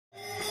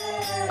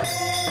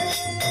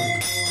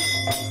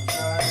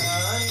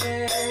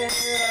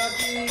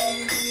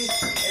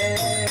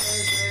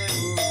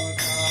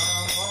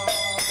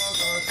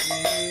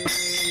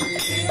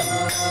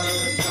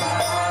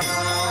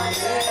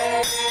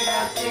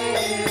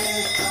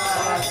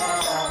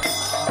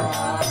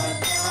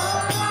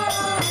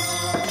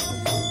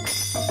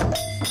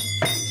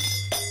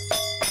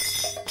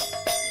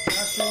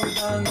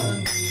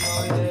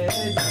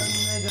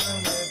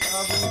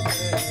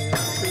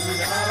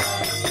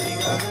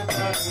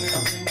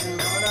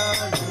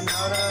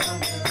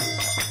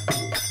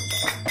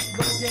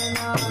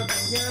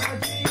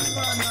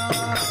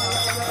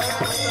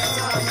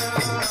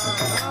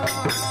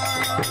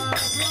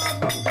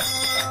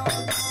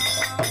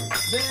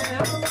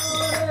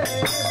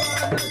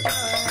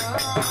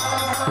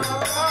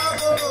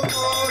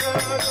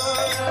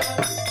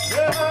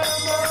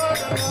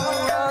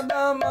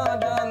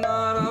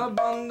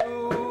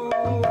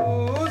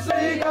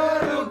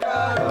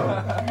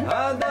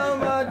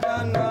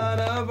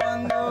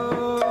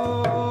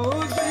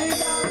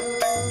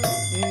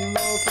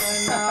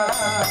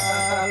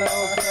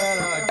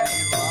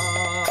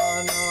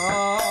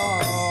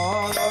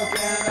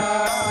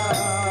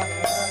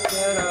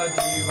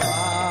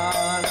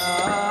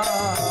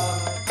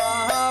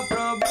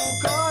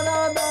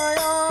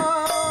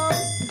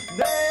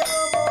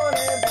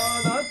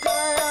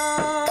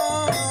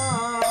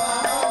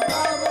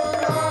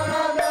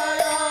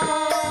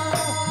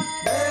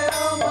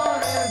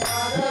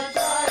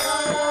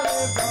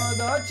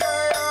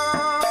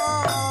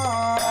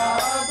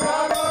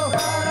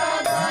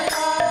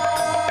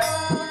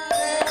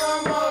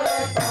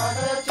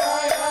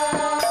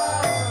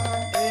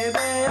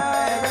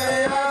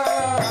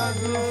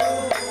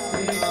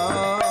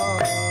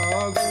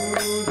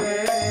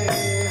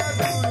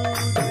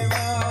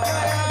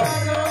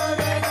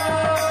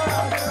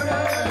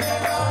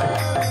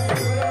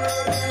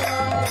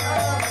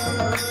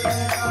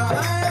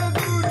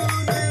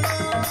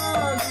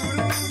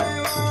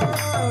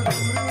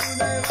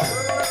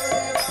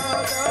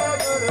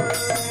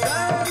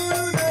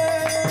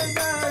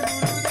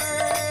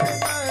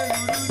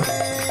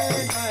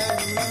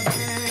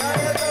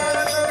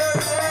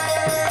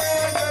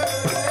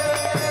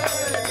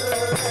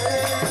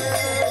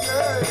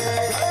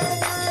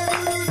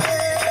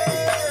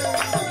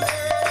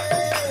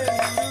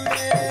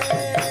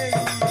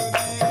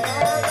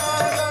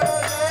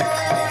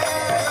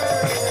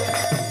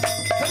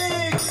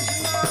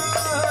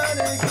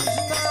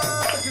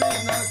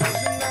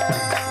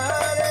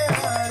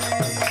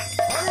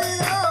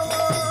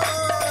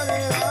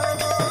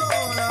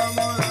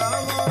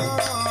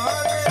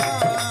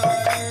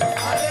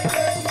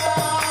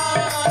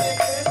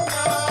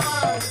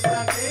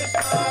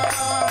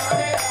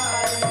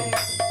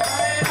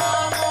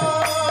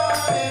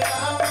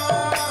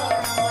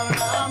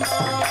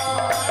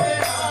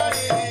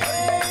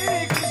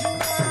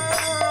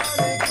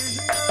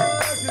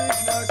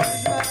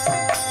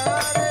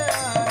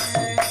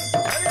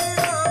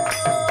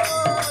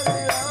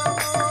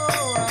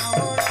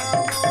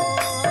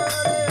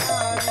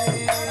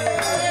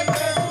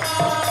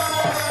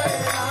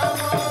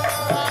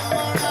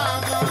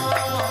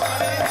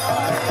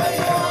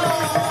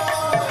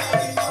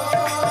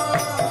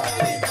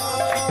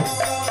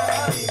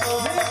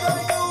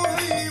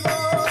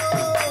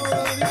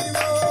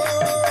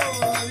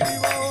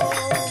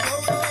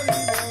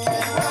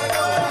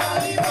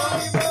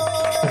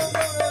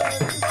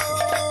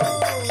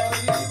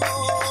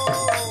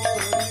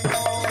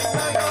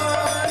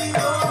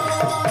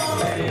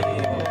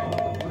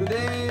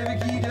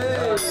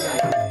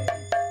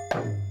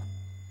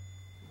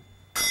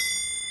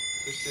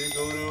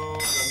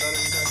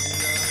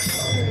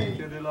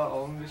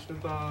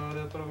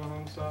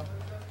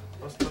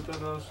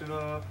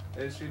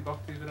Sri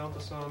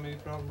Bhakti.Tv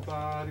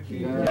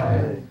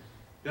Prabhupada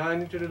Jai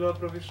Nitya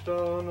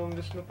Pravishta Nam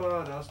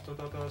Vishnupada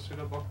Astata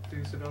Srila Bhakti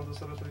Siddhanta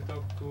Saraswati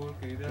Thakur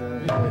Ki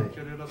Jai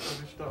Nitya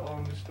Pravishta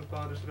Om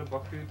Vishnupada Srila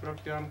Bhakti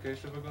Prakyam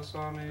Keshava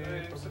Goswami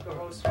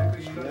Prabhupada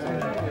Ki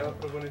Jai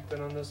Prabhu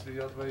Nityananda Sri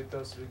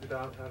Advaita Sri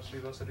Gadadhar Sri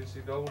Vasari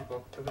Sri Gaur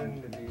Bhakta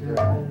Vrinda Ki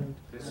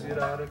Jai Sri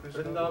Radha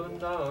Krishna Vrindavan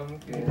Dham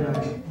Ki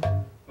Jai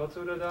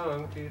Mathura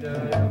Dham Ki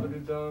Jai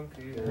Navadvip Dham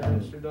Ki Jai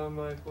Sri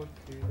Dhamayapur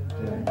Ki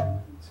Jai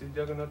Sri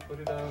Jagannath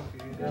Puri Dham Ki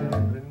Jai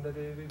Vrinda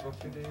Devi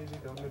Bhakti Devi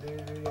Ganga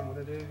Devi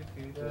Yamuna Devi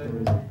Ki Jai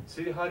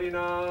Sri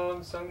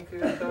Harinam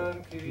Sankirtan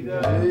Ki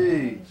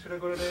Jai Sri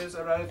Gurudev's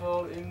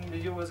arrival in the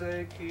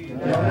USA Ki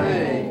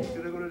Jai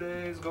Sri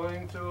Gurudev is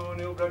going to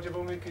New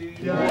Brajabhumi Ki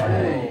Jai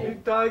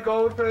Nittai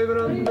Gaur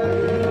Premanande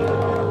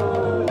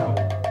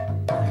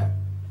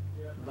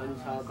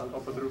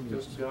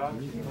Kalpatarubhyasya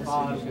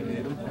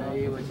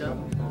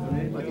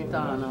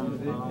Patitanam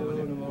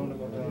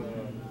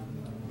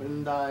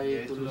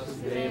Vrindai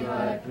Tulusudeva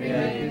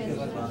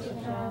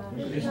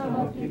Krishna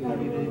Bhakti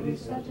Kari Devi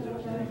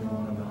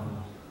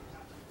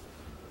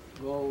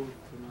Go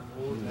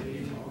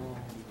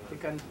you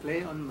can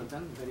play on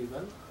Madan very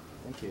well.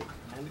 Thank you.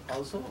 And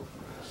also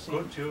sing.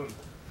 Good tune.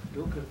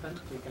 Do kirtan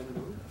we can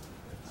do.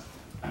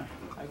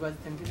 I was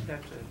thinking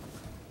that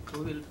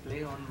who will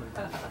play on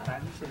Madan?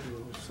 Thanks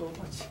you so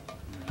much.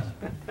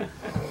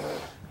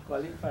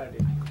 Qualified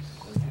it.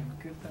 And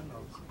kirtan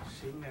also.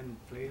 Sing and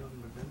play on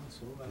Madan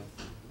so well.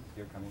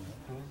 You're coming.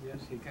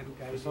 Yes, he can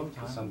guide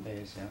some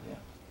days, yeah.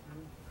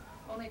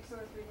 Only 2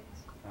 or 3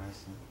 days. I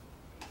see.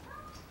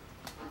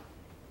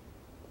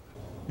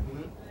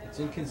 It's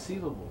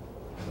inconceivable.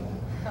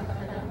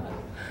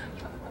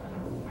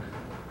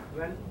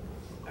 When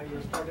I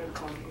started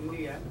from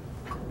India,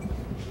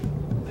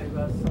 I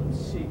was some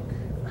sick.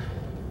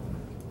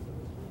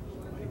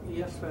 My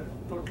ears were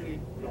totally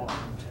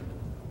blocked.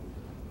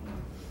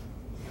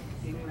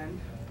 England,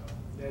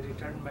 they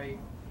returned my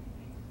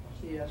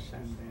ears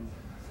and then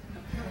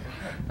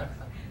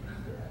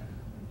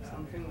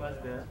something was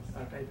there,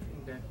 but I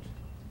think that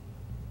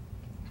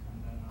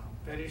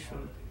very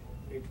soon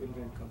it will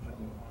recover.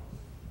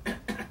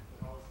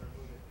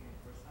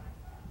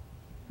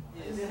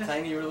 Yes,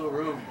 tiny little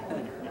room.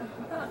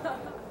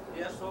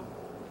 Yes, so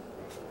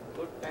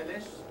good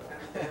palace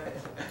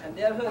And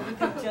therefore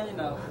everything changed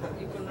now.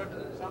 You could not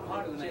somehow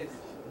recognize. changed,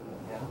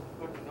 Yeah.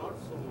 but not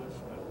so much.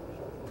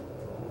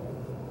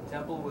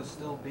 Temple was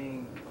still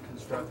being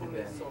constructed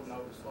then. So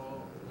now, so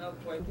Now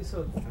quite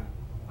Kishore,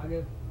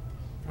 again,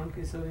 Front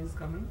Kishore is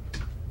coming.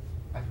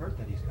 I've heard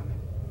that he's coming.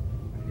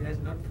 He has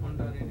not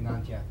found already.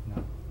 Not yet,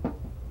 no.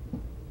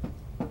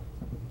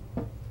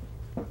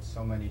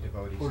 So many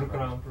devotees.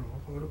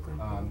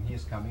 He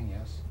is coming,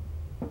 yes.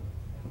 And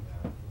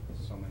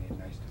so many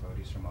nice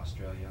devotees from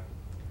Australia.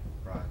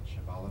 Raj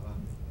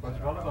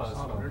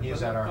Vallabha. He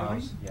is at our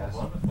house, yes.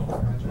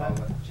 Raj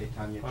Vallabha,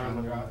 Chaitanya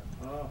Chandra,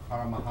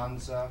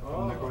 Paramahansa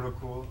from the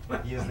Gurukul.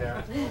 He is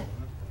there.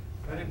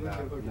 Very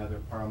And good. another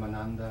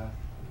Paramananda.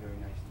 Very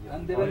nice.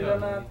 And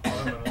Devendranath.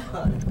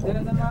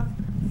 Devendranath.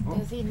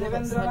 Does he know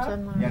it's Devendranath?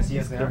 Sajan? Yes, he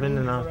is there.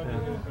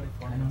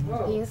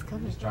 He is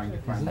coming. He's trying to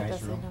find a nice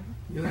Does he room. know?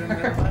 You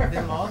remember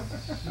them all?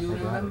 You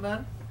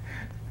remember?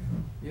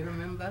 You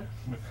remember?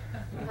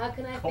 How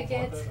can I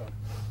forget?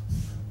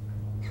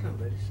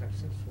 Very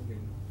successful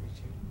in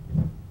preaching.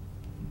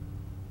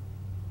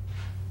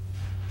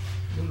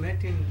 You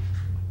met in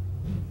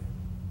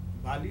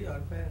Bali or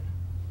where?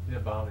 Yeah,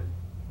 Bali.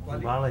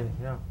 Bali,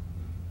 yeah.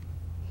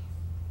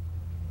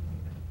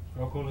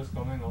 Gokul is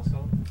coming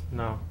also?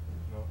 No.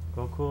 No.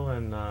 Gokul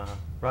and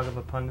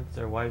Raghava Pandit,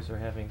 their wives are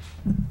having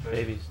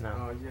babies now.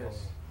 Oh,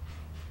 yes.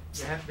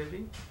 They have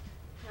baby?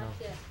 Not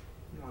yet.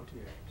 Not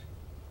yet.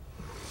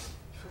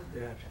 So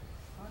they are.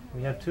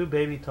 We have 2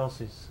 baby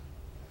Tulsis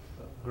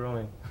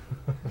growing.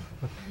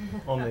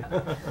 Only.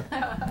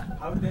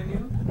 How they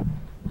knew?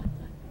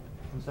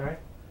 I'm sorry?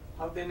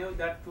 How they knew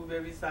that 2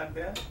 babies are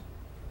there?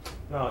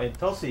 No, in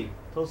Tulsi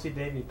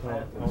baby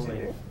plant Oh, Tulsi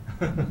only.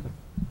 baby.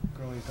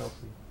 Growing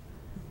Tulsi.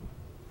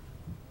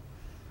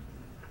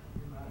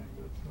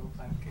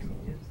 I came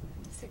here.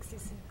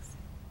 66.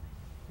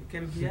 You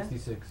came here?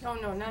 66. Oh,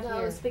 no, not No,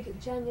 here. speak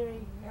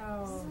January.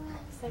 No,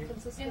 San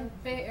Francisco. In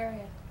Bay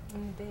Area.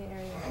 in the Bay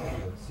Area.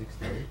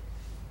 68.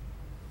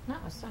 No,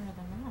 it's sooner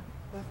than that.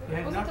 You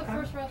had Was not it the come?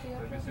 first Rath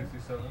Maybe Yatra?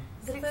 67?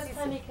 The first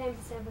time he came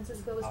to San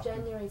Francisco was After.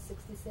 January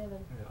 67.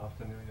 Yeah,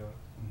 after New York.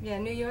 Yeah,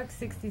 New York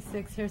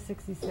 66, here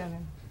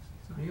 67.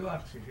 You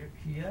are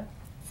here?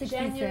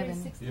 January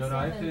 67. 67. You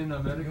arrived in You were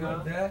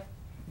America? there?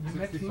 You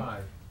met me?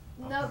 65.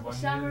 No, After 1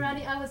 year,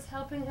 Shamarani, I was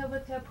helping her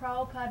with her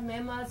Prabhupada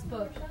Mema's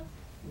book.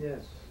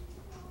 Yes.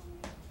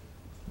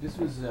 This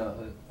was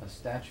a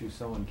statue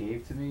someone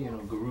gave to me,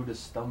 Garuda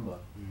Stamba.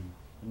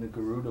 And the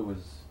Garuda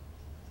was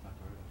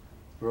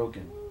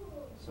broken,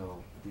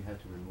 so we had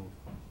to remove.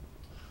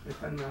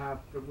 Chaitanya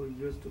Prabhu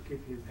used to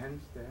keep his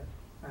hands there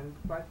and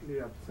quietly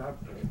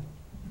observed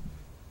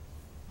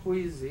who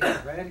is he,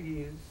 where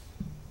he is.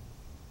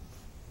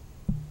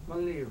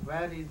 Only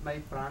where is my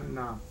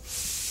prana,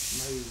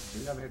 my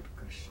beloved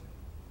Krishna,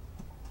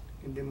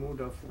 in the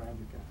mood of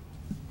Radhika.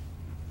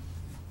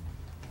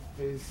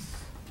 His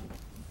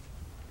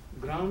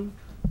ground,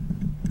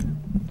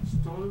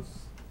 stones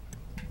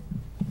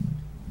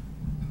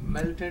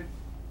melted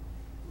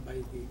by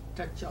the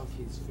touch of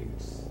his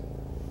feet,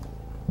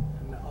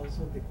 and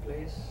also the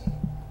place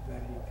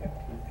where he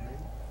kept his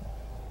hand,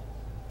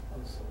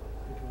 also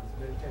it was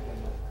melted,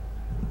 and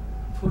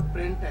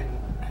footprint and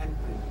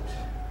handprint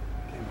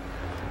came.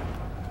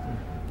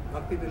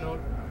 Bhakti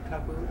Vinod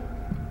Thakur,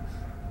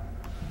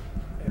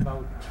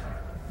 about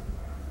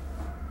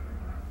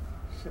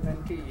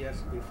 70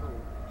 years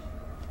before,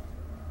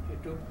 he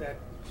took that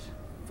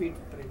feet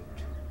print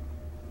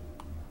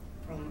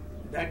from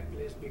that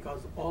place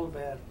because all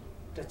were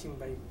touching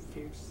by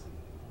feet,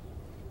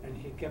 and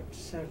he kept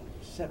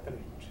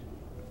separate.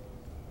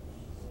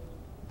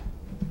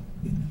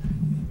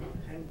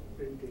 Hand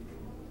printed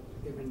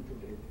even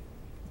today.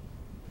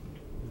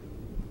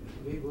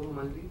 We go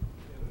only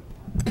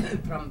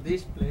from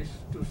this place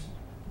to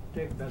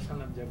take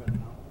darshan of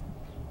Jagannath,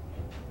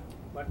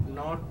 but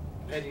not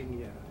very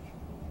near.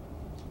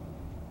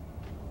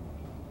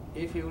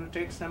 If you will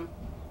take some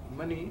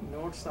money,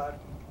 notes or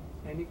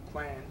any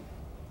coin,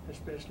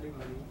 especially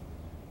money,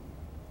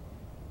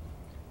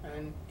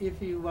 and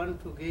if you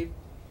want to give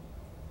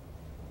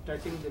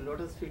touching the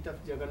lotus feet of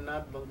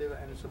Jagannath, Baldeva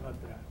and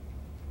Subhadra,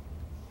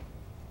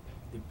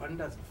 the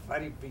pandas are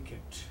very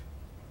wicked.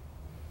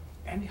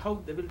 Anyhow,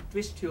 they will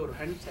twist your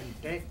hands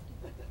and take.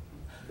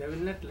 They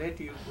will not let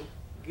you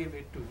give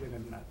it to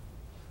Jagannath.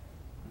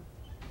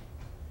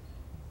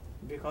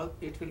 because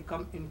it will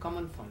come in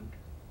common fund.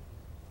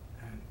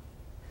 And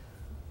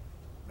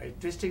by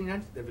twisting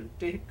hands, they will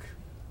take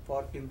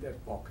for in their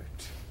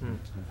pocket.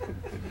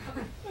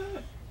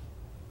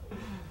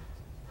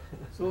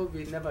 So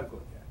we never go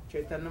there.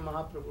 Chaitanya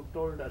Mahaprabhu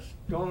told us,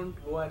 don't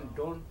go and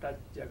don't touch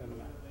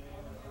Jagannath.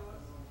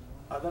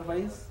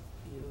 Otherwise,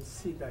 you will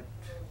see that,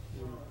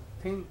 you will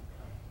think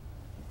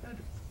that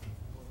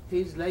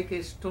he is like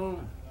a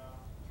stone.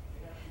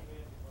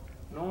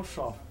 No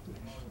softness,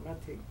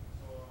 nothing.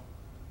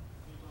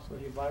 So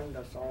he warned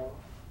us all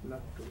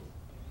not to.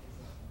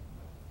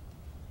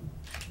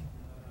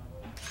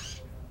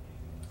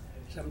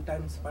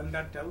 Sometimes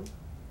Panda tell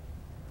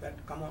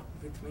that come up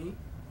with me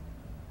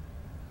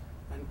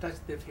and touch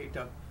the feet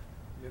of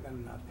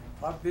Jagannath.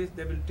 For this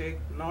they will take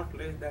not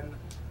less than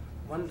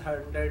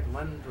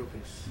 101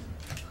 rupees.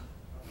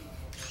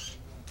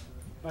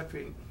 But we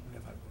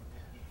never go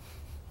there.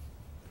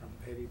 From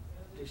very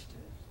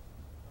distance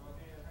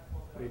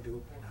we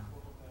do pranam.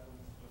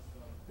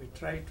 We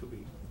try to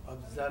be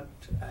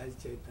observed as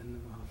Chaitanya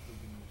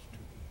Mahaprabhu used to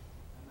be.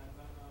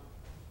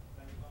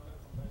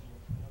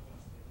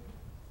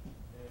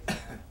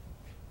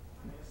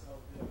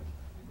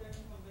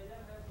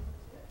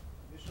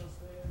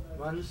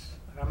 Once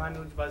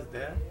Ramanuj was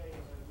there.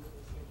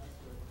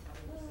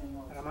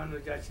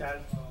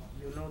 Ramanujacharya,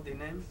 you know the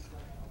name?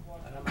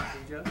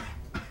 Ramanuja.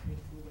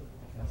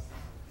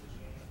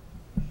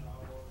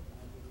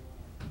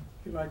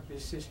 He was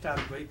Visishta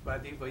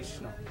Advaitwadi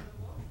Vaishnava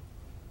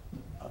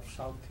of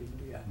South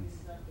India.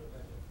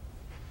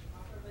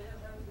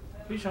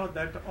 He saw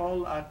that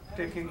all are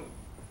taking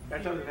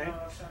battle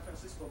nets,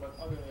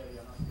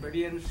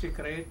 obedient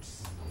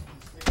secrets,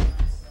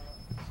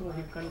 so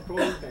he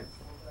controlled them.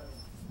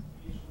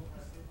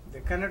 They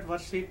cannot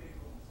worship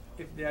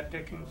if they are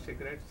taking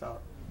cigarettes or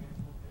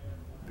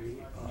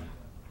bidi or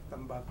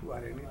tambaku or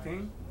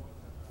anything,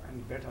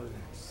 and battle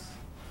nets.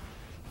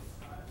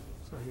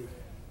 So he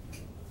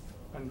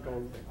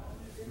controlled them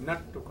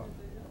not to come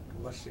to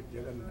worship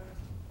Jagannath.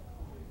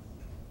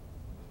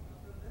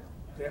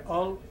 They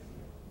all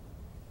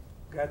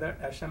gathered,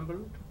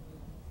 assembled,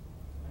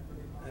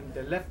 and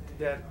they left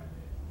their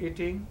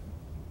eating,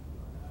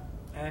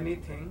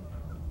 anything,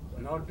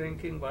 not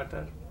drinking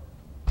water,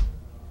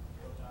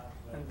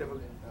 and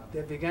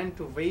they began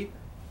to weep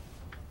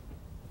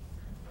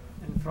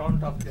in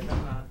front of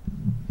Jagannath.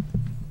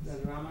 The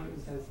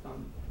Ramanuja has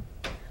come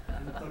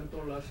and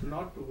controlled us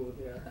not to go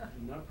there,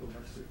 not to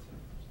worship him.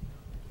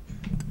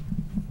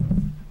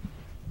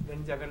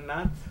 Then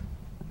Jagannath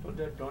told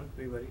her, don't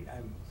be worried, I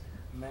am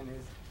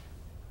managed.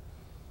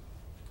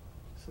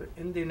 So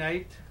in the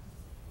night,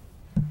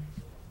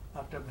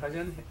 after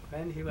bhajan,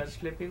 when he was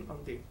sleeping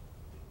on the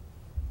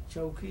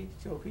chowki,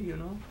 you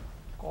know,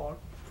 cot,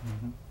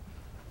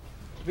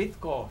 with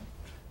cot,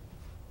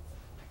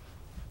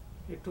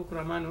 he took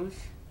Ramanuj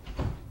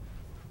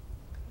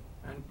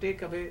and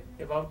take away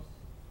about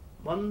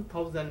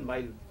 1,000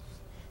 miles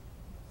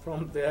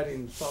from there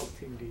in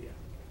South India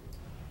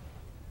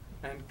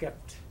and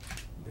kept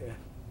there.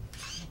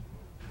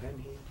 Then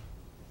he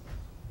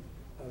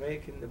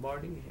awake in the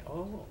morning,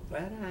 oh,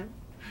 where I am?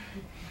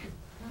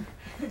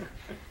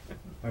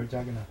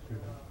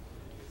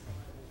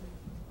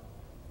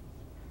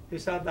 He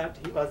saw that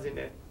he was in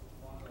a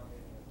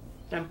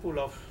temple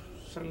of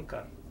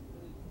Shankar.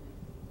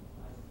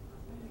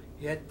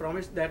 He had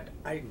promised that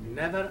I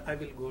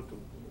will go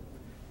to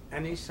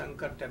any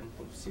Shankar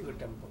temple, Shiva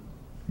temple.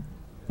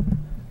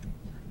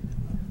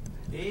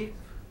 If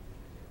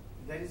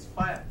there is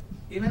fire,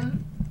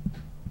 even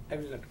I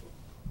will not go.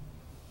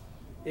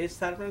 A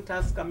serpent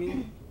has come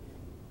in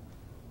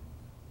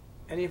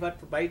and if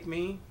to bite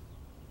me,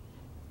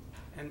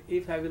 and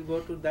if I will go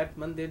to that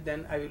mandir,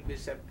 then I will be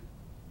saved.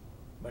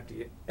 But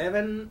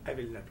even I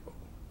will not go.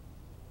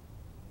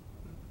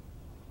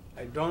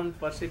 I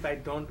don't worship, I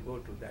don't go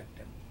to that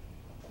temple.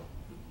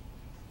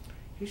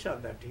 He saw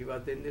that he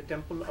was in the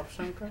temple of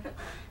Shankar.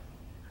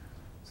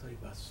 So he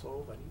was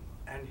so worried,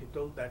 and he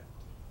told that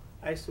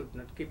I should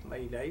not keep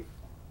my life.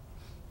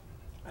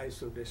 I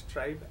should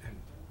strive. And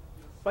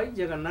why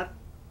Jagannath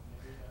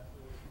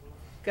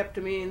kept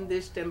me in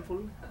this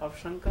temple of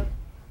Shankar?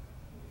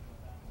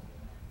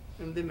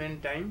 In the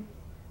meantime,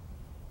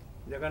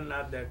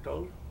 Jagannath there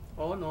told,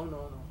 oh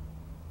no.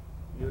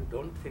 You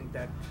don't think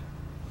that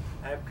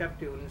I have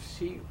kept you in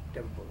Shiv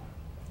temple.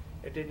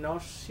 It is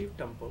not Shiv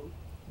temple,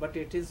 but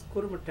it is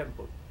Kurma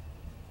temple.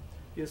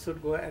 You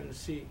should go and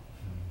see.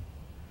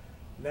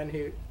 Then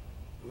he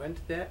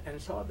went there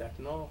and saw that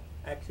no,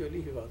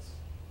 actually he was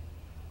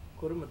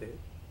Kurmadev.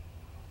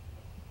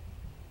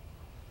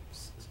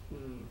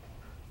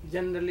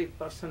 Generally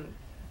person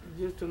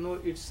used to know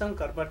it's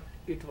Shankar, but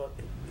he was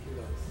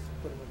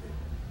Kurmadev.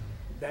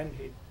 Then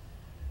he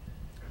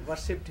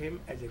worshipped him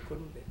as a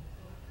Kurmadev.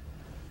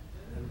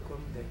 And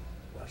Kurmadev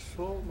was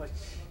so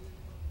much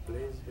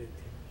pleased with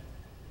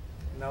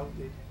him. Now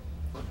the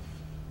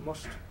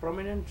most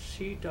prominent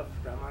seat of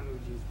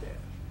Ramanuj is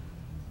there.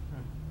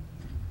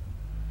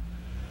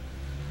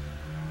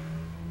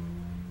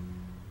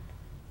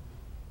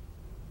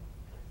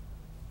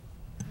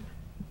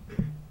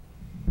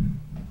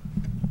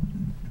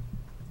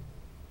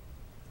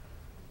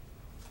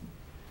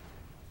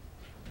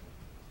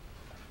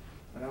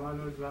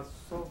 was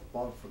so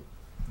powerful.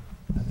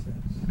 It's a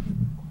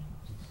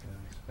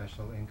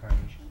special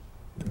incarnation.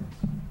 Yes,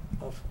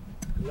 of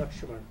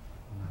Lakshman,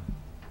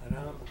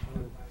 Ram,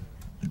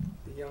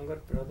 the younger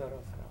brother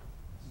of Ram.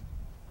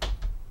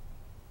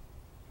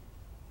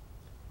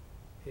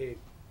 He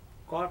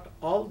caught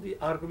all the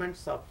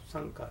arguments of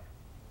Shankar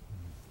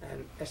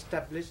and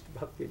established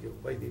Bhakti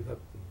Yoga, Vaidhi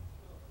Bhakti.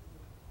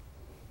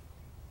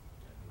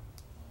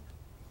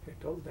 He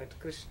told that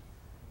Krishna,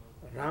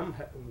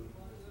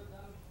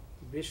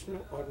 Vishnu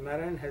or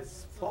Narayan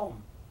has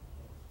form,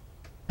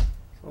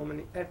 so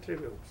many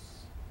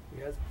attributes,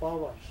 he has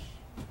powers.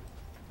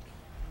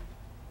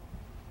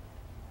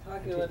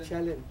 And he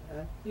challenged.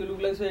 You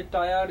look like so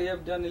tired, you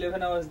have done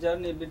 11 hours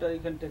journey, better you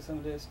can take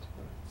some rest.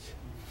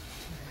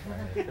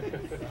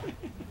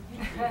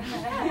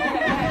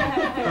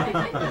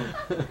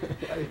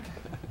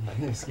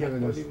 He's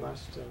giving us Holy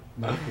Master.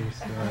 Bhakti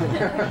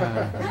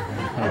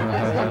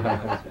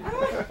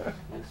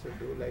You should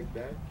do like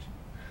that.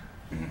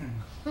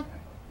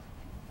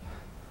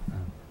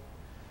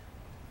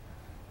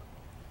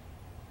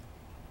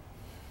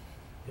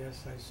 Yes,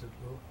 I should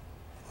go.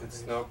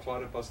 It's now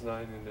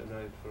 9:15 in the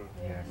night for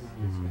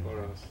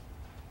us.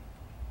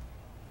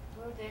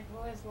 Gurudev,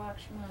 who is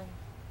Lakshman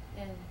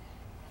in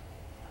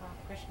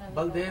Krishna?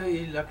 Baldev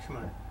is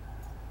Lakshman.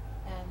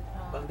 And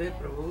Baldev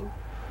Prabhu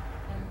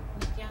and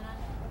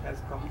Nityananda? has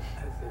come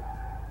as a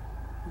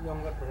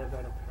younger brother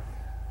of Ram.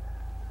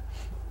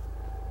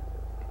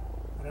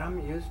 Ram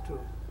used to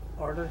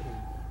order him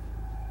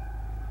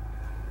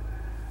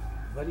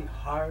very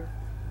hard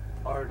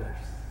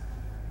orders.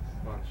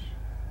 Much.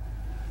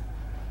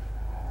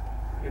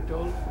 He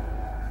told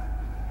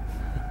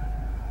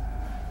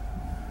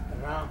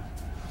Ram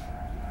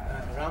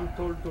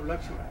told to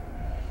Lakshman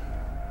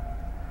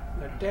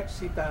that take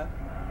Sita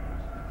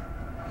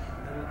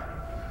and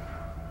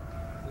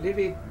live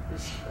with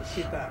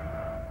Sita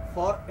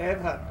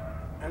forever,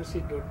 and she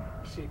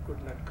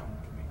could not come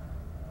to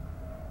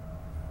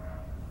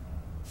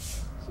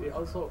me.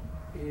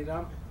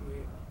 Ram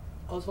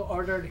also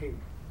ordered him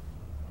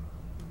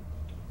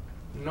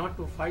not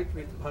to fight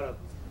with Bharat.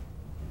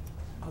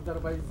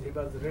 Otherwise, he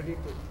was ready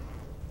to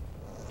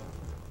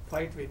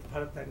fight with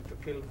Bharat and to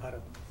kill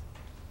Bharat.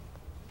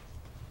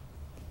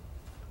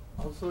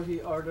 Also,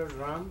 he ordered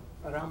Ram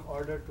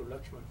ordered to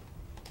Lakshman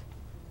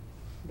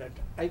that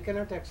I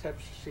cannot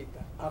accept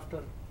Sita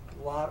after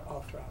war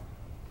of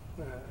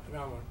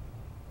Ravan.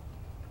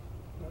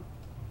 No?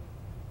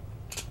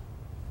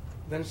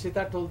 Then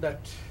Sita told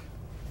that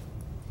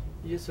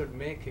you should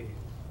make a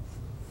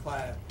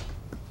fire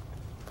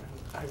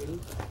and I will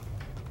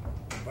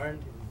burn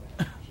him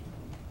there.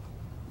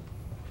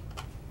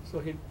 So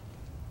he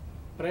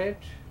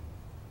prayed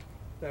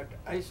that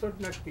I should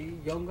not be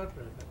younger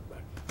brother,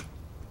 but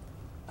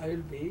I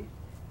will be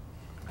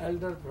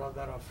elder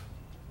brother of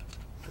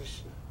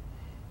Krishna.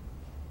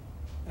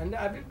 And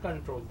I will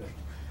control them.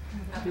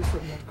 He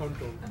should not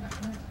control them.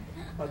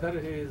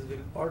 Otherwise he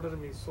will order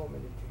me so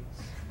many things.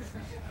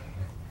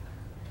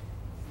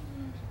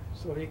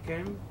 So he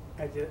came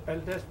as the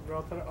eldest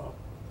brother of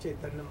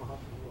Chaitanya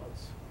Mahaprabhu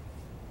also.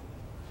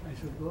 I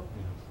should go?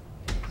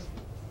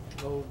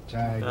 Go.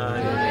 Jai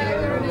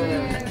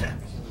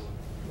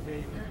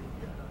Okay.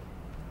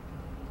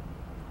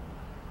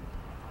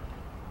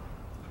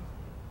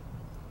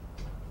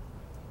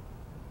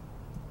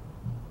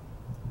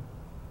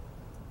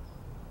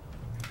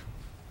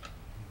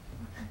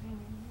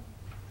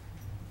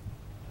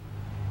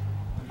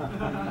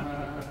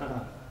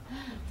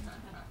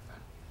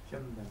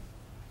 Chandan.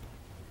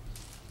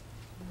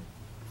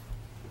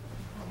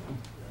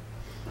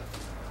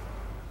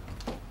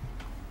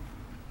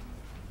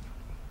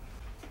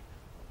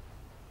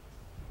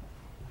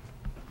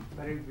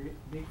 Very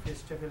big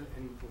festival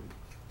in Pune.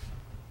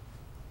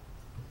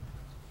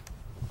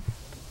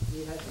 We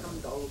had some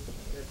doubt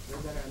that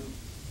whether I'm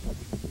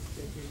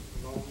taking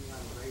wrong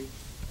or right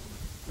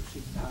to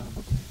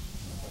Siddhanta,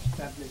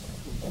 established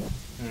Pune.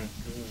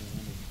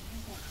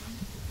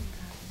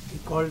 He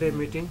called a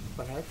meeting,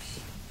 perhaps.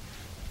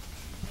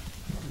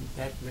 In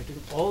that meeting,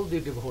 all the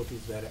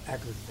devotees were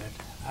agreed that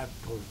I've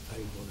told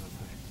very bona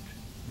fide.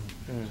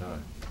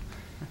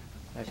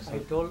 I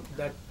told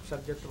that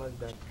subject was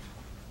that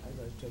I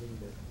was telling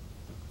that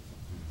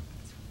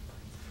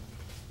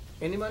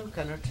anyone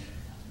cannot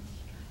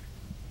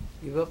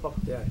give up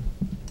their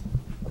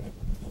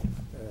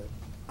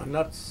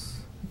unearths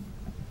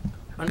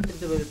until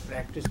they will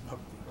practice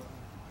bhakti.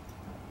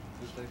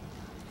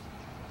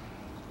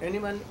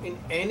 Anyone in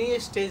any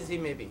stage he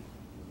may be,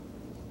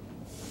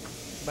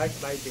 but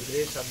by the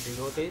grace of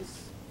devotees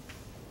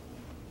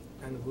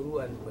and Guru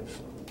and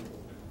Vaishnava,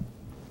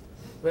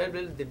 where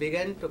will they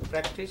begin to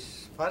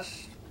practice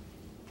first,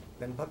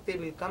 then bhakti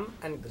will come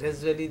and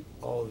gradually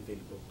all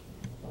will go.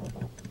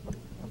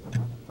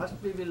 First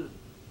we will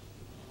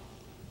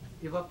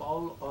give up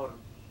all our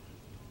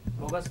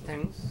bogus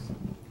things,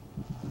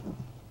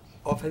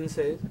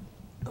 offenses,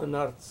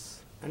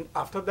 unearths, and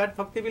after that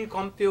bhakti will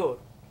come pure.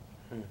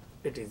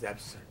 It is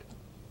absurd.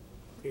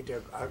 It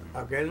is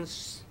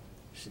against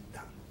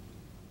Siddhanta.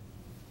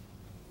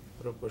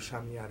 Rupa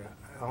Goswami or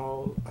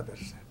all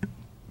others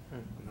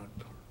have not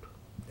told.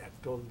 They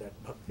have told that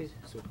bhakti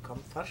should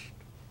come first.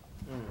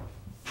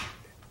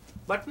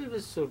 But we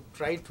should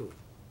try to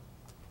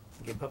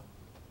give up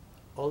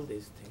all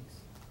these things.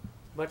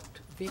 But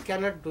we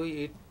cannot do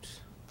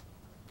it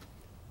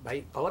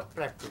by our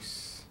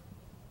practice.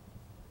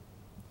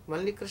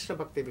 Only Krishna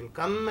Bhakti will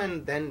come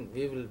and then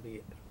we will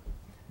be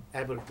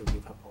able to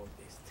give up all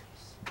these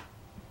things.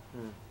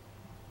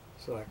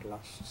 So at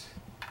last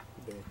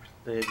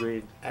They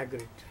agreed.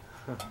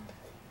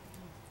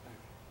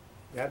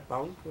 They are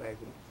bound to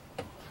agree.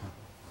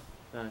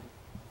 Right.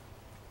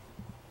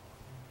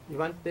 You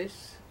want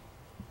this?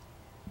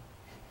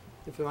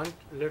 If you want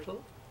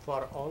little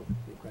for all,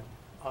 you can.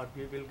 Or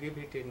we will give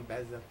it in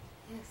Bazar.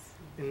 Yes.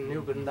 In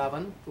New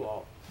Vrindavan to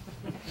all.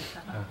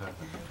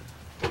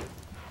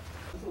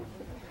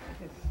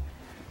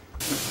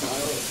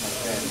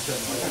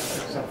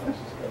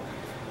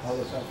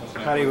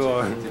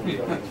 Haribol.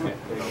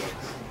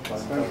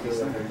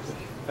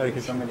 Hare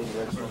Krishna.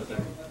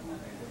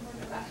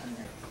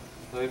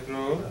 Hi,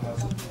 Prabhu.